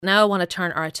Now I want to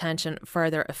turn our attention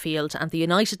further afield, and the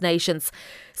United Nations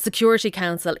Security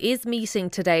Council is meeting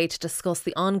today to discuss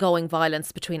the ongoing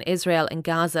violence between Israel and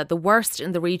Gaza, the worst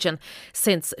in the region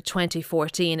since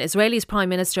 2014. Israel's Prime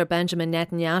Minister Benjamin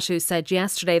Netanyahu said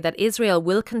yesterday that Israel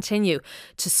will continue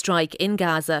to strike in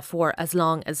Gaza for as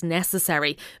long as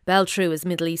necessary. Belle True is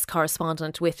Middle East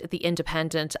correspondent with The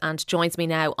Independent and joins me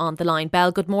now on the line.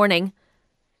 Belle, good morning.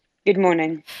 Good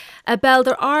morning. Belle,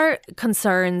 there are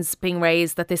concerns being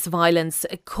raised that this violence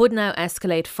could now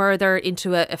escalate further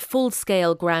into a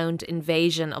full-scale ground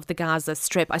invasion of the Gaza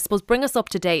Strip. I suppose, bring us up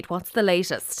to date. What's the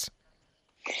latest?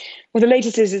 Well, the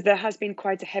latest is there has been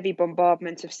quite a heavy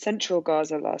bombardment of central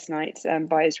Gaza last night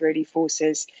by Israeli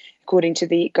forces, according to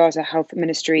the Gaza Health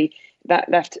Ministry.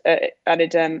 That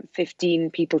added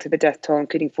 15 people to the death toll,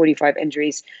 including 45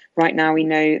 injuries. Right now, we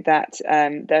know that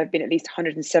there have been at least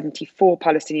 174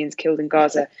 Palestinians killed in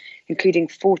Gaza, including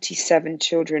 47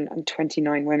 children and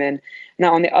 29 women.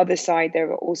 Now, on the other side, there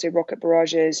were also rocket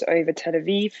barrages over Tel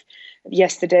Aviv.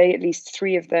 Yesterday, at least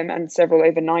 3 of them, and several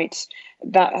overnight.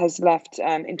 That has left,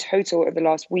 in total, over the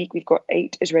last week, we've got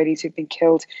 8 Israelis who've been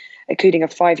killed, including a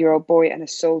 5-year-old boy and a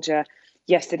soldier.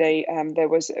 Yesterday, there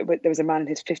was a man in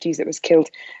his 50s that was killed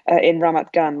in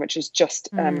Ramat Gan, which is just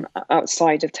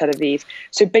outside of Tel Aviv.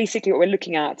 So basically what we're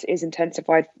looking at is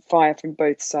intensified fire from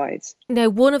both sides. Now,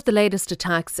 one of the latest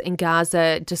attacks in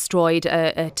Gaza destroyed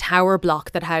a tower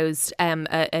block that housed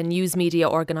a news media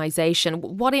organisation.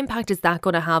 What impact is that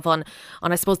going to have on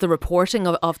I suppose, the reporting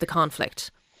of the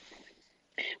conflict?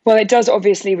 Well, it does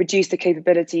obviously reduce the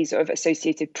capabilities of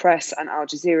Associated Press and Al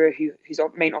Jazeera, whose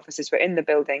main offices were in the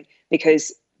building,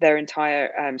 because their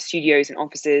entire studios and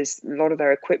offices, a lot of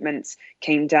their equipment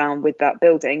came down with that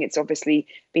building. It's obviously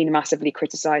been massively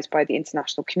criticised by the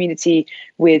international community,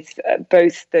 with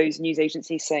both those news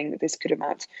agencies saying that this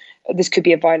could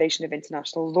be a violation of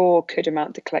international law, could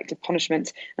amount to collective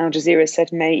punishment. And Al Jazeera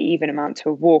said may even amount to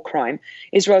a war crime.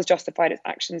 Israel's justified its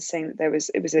actions, saying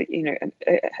that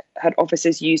had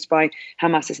offices used by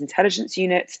Hamas's intelligence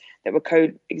units that were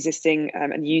coexisting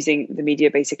and using the media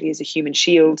basically as a human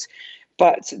shield.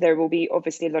 But there will be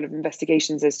obviously a lot of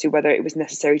investigations as to whether it was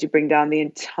necessary to bring down the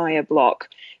entire block,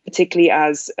 particularly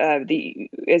as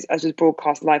was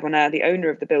broadcast live on air. The owner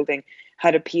of the building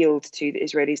had appealed to the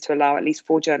Israelis to allow at least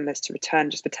 4 journalists to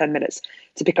return just for 10 minutes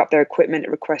to pick up their equipment,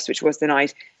 a request which was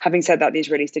denied. Having said that, the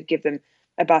Israelis did give them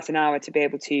about an hour to be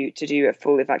able to do a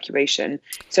full evacuation.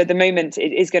 So at the moment,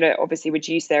 it is going to obviously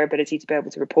reduce their ability to be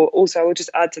able to report. Also, I will just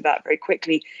add to that very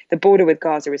quickly, the border with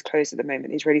Gaza is closed at the moment.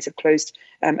 The Israelis have closed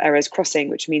Erez crossing,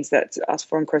 which means that us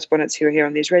foreign correspondents who are here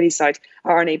on the Israeli side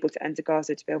are unable to enter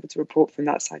Gaza to be able to report from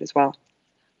that side as well.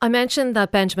 I mentioned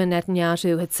that Benjamin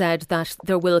Netanyahu had said that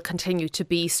there will continue to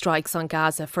be strikes on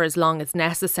Gaza for as long as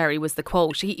necessary, was the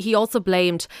quote. He also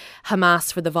blamed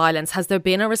Hamas for the violence. Has there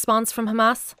been a response from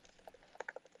Hamas?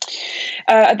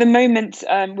 At the moment,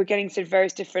 we're getting sort of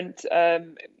various different,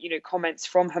 comments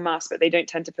from Hamas, but they don't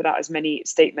tend to put out as many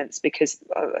statements because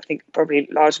I think probably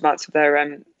large amounts of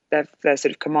their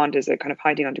sort of commanders are kind of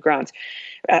hiding underground,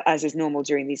 as is normal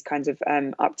during these kinds of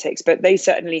uptakes. But they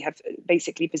certainly have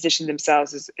basically positioned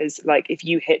themselves as like, if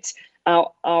you hit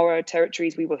our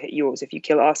territories, we will hit yours. If you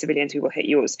kill our civilians, we will hit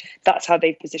yours. That's how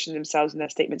they've positioned themselves in their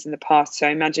statements in the past. So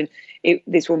I imagine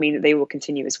this will mean that they will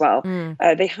continue as well.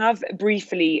 They have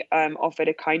briefly offered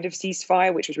a kind of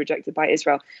ceasefire, which was rejected by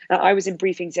Israel. Now, I was in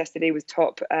briefings yesterday with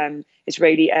top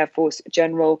Israeli Air Force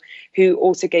general, who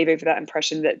also gave over that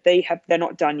impression that they're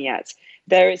not done yet.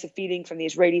 There is a feeling from the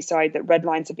Israeli side that red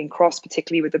lines have been crossed,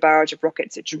 particularly with the barrage of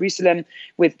rockets at Jerusalem,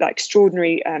 with that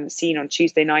extraordinary scene on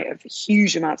Tuesday night of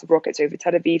huge amounts of rockets over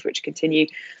Tel Aviv, which continue.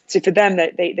 So for them,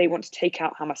 they want to take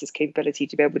out Hamas's capability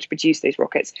to be able to produce those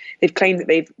rockets. They've claimed that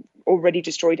they've already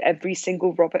destroyed every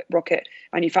single rocket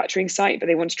manufacturing site, but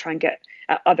they want to try and get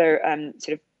at other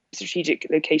sort of strategic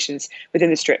locations within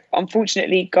the Strip.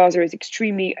 Unfortunately, Gaza is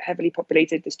extremely heavily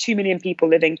populated. There's 2 million people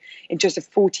living in just a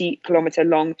 40-kilometre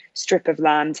long strip of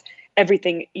land.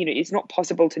 Everything, it's not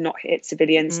possible to not hit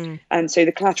civilians. And so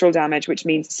the collateral damage, which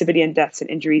means civilian deaths and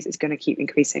injuries, is going to keep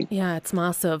increasing. Yeah, it's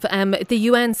massive. The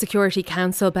UN Security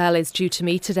Council, Bell, is due to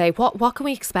meet today. What can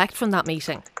we expect from that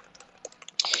meeting?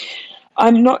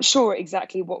 I'm not sure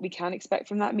exactly what we can expect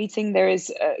from that meeting. There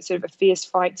is sort of a fierce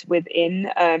fight within,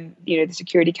 the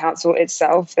Security Council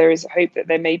itself. There is hope that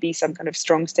there may be some kind of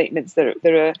strong statements that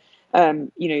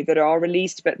are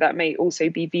released, but that may also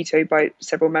be vetoed by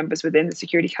several members within the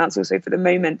Security Council. So for the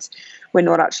moment, we're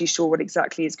not actually sure what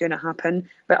exactly is going to happen.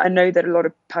 But I know that a lot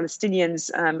of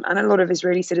Palestinians and a lot of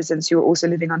Israeli citizens who are also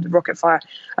living under rocket fire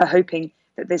are hoping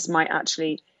that this might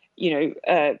actually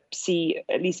see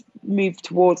at least move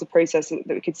towards a process that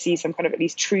we could see some kind of at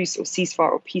least truce or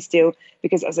ceasefire or peace deal.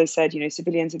 Because, as I said,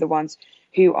 civilians are the ones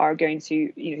who are going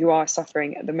to, who are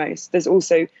suffering the most. There's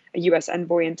also a US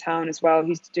envoy in town as well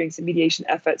who's doing some mediation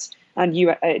efforts, and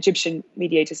Egyptian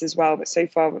mediators as well. But so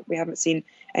far, we haven't seen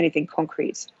anything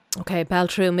concrete. Okay, Bel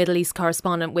Trew, Middle East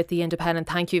correspondent with The Independent.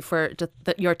 Thank you for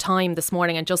your time this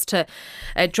morning. And just to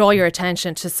draw your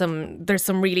attention to there's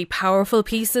some really powerful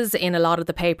pieces in a lot of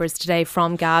the papers today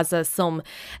from Gaza, some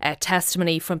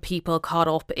testimony from people caught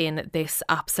up in this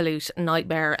absolute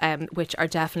nightmare, which are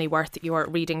definitely worth your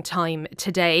reading time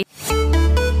today.